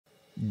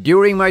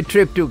During my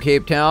trip to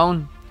Cape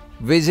Town,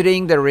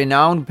 visiting the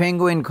renowned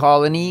penguin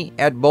colony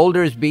at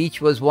Boulders Beach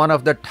was one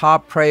of the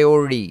top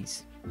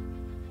priorities.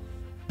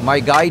 My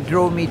guide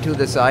drove me to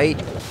the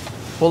site,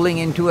 pulling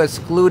into a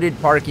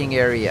secluded parking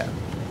area.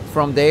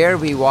 From there,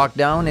 we walked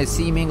down a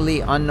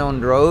seemingly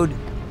unknown road,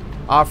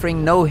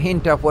 offering no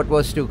hint of what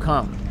was to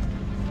come.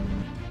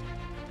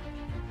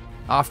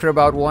 After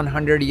about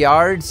 100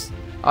 yards,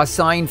 a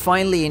sign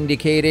finally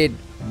indicated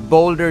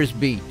Boulders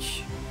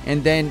Beach,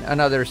 and then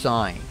another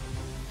sign.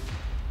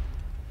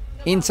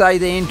 Inside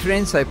the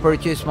entrance, I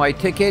purchased my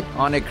ticket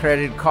on a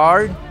credit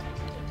card.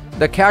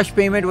 The cash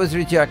payment was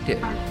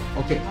rejected.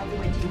 Okay,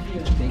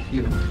 thank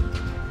you.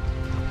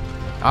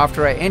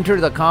 After I entered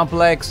the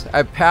complex,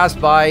 I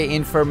passed by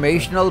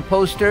informational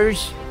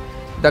posters.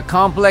 The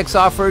complex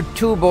offered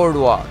 2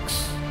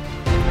 boardwalks.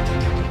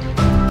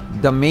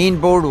 The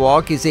main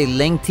boardwalk is a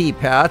lengthy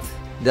path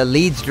that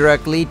leads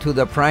directly to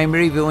the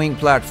primary viewing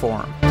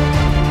platform.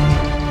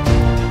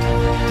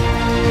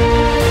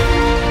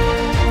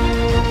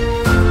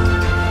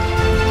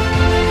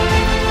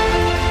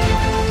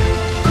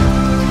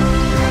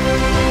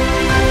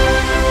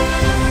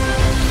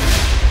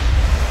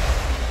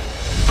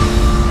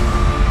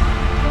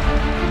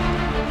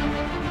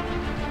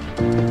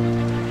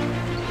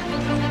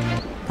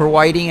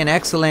 Providing an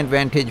excellent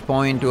vantage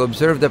point to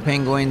observe the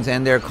penguins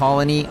and their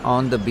colony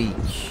on the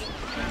beach.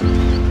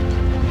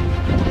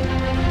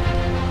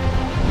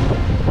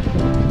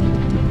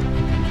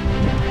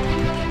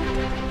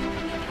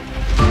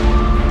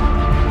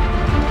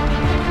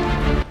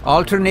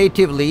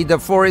 Alternatively, the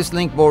forest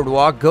Link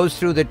Boardwalk goes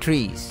through the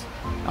trees,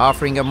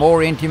 offering a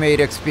more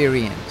intimate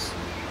experience.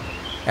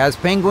 As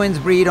penguins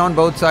breed on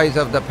both sides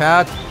of the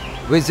path,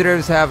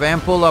 visitors have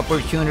ample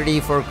opportunity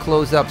for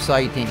close-up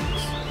sightings.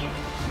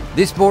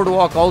 This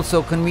boardwalk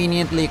also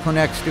conveniently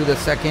connects to the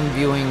second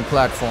viewing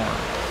platform.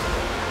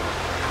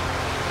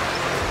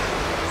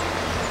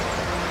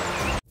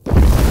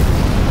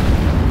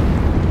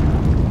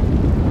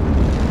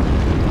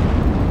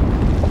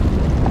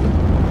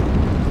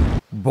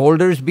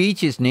 Boulders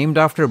Beach is named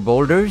after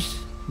boulders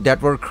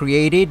that were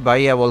created by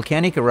a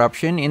volcanic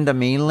eruption in the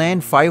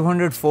mainland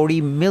 540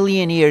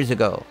 million years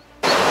ago.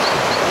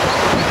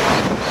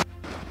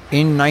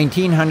 In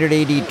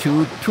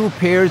 1982, 2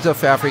 pairs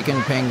of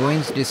African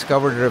penguins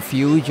discovered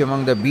refuge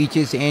among the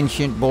beach's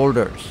ancient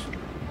boulders.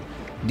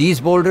 These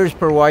boulders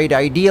provide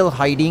ideal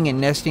hiding and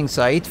nesting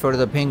sites for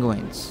the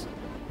penguins.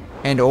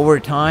 And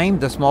over time,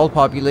 the small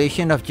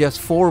population of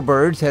just 4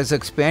 birds has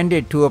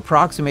expanded to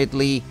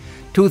approximately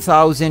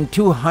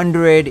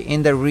 2,200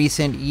 in the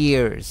recent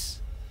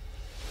years.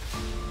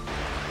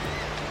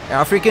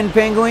 African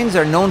penguins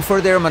are known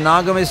for their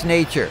monogamous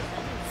nature,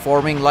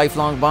 forming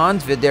lifelong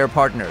bonds with their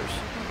partners.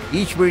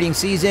 Each breeding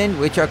season,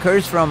 which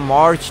occurs from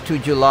March to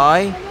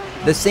July,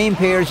 the same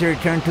pairs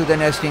return to the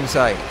nesting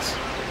sites.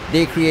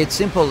 They create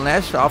simple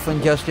nests,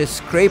 often just a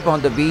scrape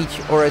on the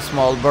beach or a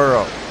small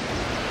burrow.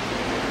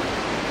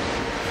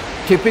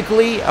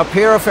 Typically, a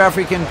pair of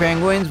African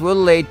penguins will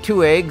lay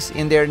 2 eggs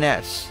in their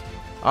nests.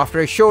 After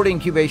a short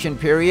incubation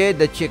period,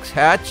 the chicks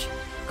hatch,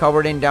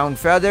 covered in down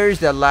feathers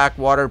that lack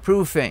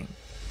waterproofing.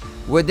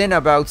 Within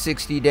about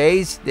 60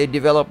 days, they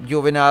develop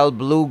juvenile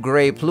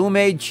blue-gray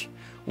plumage,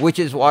 which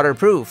is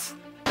waterproof,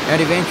 and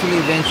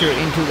eventually venture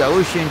into the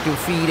ocean to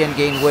feed and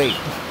gain weight.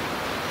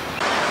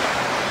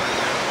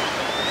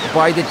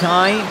 By the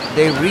time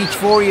they reach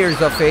 4 years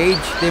of age,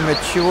 they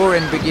mature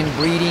and begin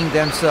breeding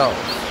themselves.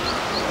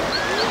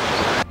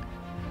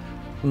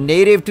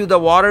 Native to the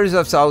waters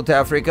of South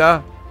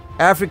Africa,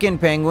 African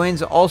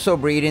penguins also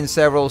breed in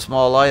several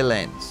small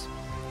islands.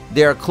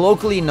 They are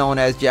colloquially known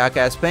as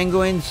jackass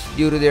penguins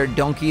due to their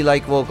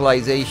donkey-like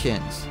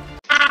vocalizations.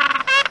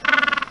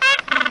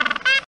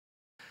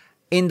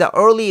 In the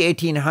early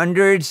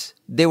 1800s,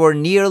 there were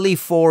nearly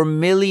 4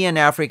 million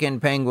African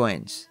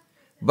penguins.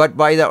 But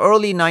by the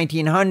early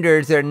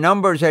 1900s, their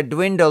numbers had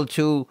dwindled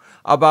to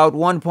about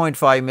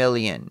 1.5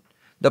 million.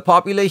 The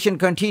population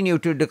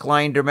continued to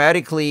decline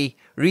dramatically,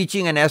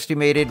 reaching an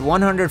estimated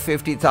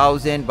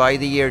 150,000 by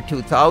the year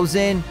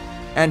 2000,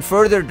 and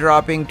further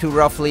dropping to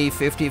roughly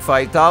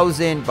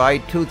 55,000 by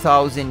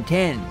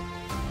 2010.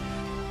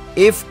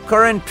 If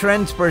current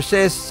trends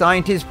persist,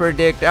 scientists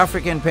predict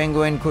African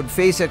penguin could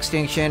face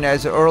extinction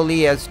as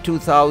early as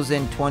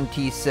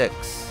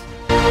 2026.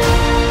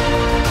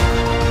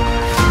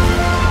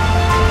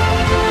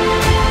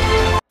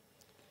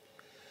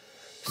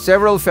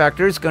 Several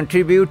factors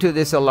contribute to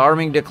this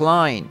alarming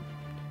decline.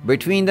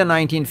 Between the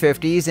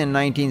 1950s and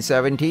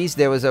 1970s,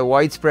 there was a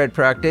widespread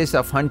practice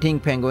of hunting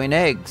penguin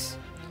eggs,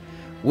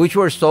 which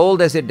were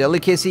sold as a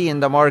delicacy in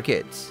the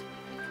markets,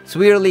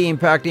 severely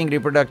impacting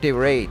reproductive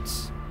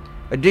rates.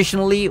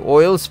 Additionally,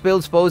 oil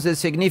spills pose a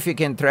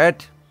significant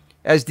threat,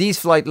 as these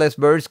flightless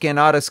birds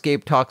cannot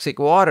escape toxic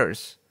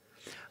waters.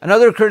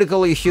 Another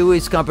critical issue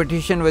is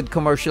competition with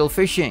commercial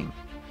fishing,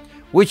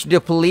 which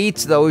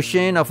depletes the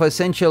ocean of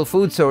essential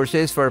food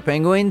sources for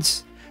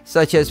penguins,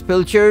 such as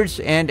pilchards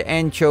and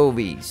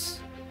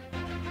anchovies.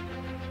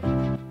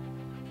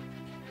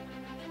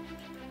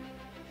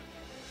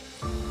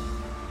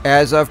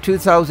 As of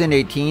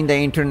 2018, the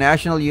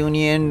International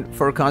Union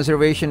for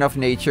Conservation of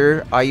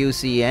Nature,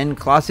 IUCN,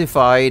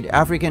 classified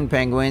African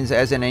penguins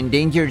as an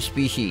endangered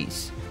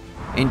species.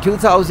 In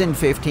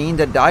 2015,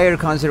 the Dyer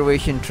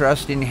Conservation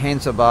Trust in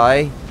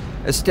Gansbaai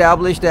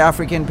established the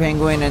African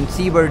Penguin and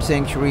Seabird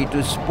Sanctuary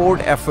to support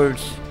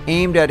efforts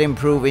aimed at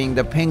improving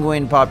the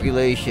penguin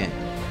population.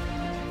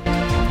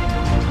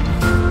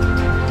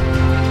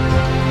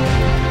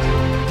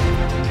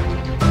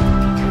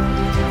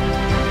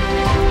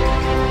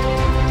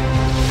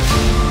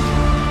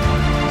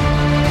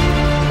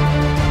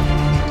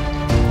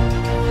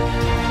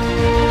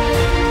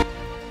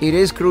 It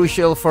is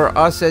crucial for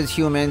us as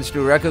humans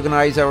to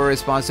recognize our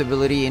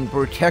responsibility in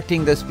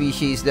protecting the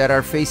species that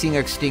are facing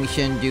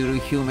extinction due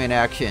to human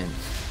actions.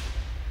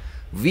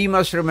 We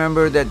must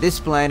remember that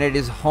this planet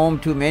is home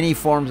to many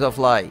forms of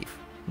life,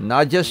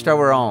 not just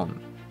our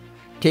own.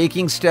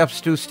 Taking steps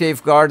to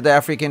safeguard the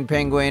African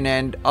penguin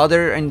and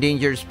other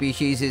endangered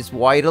species is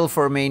vital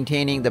for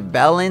maintaining the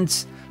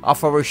balance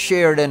of our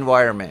shared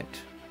environment.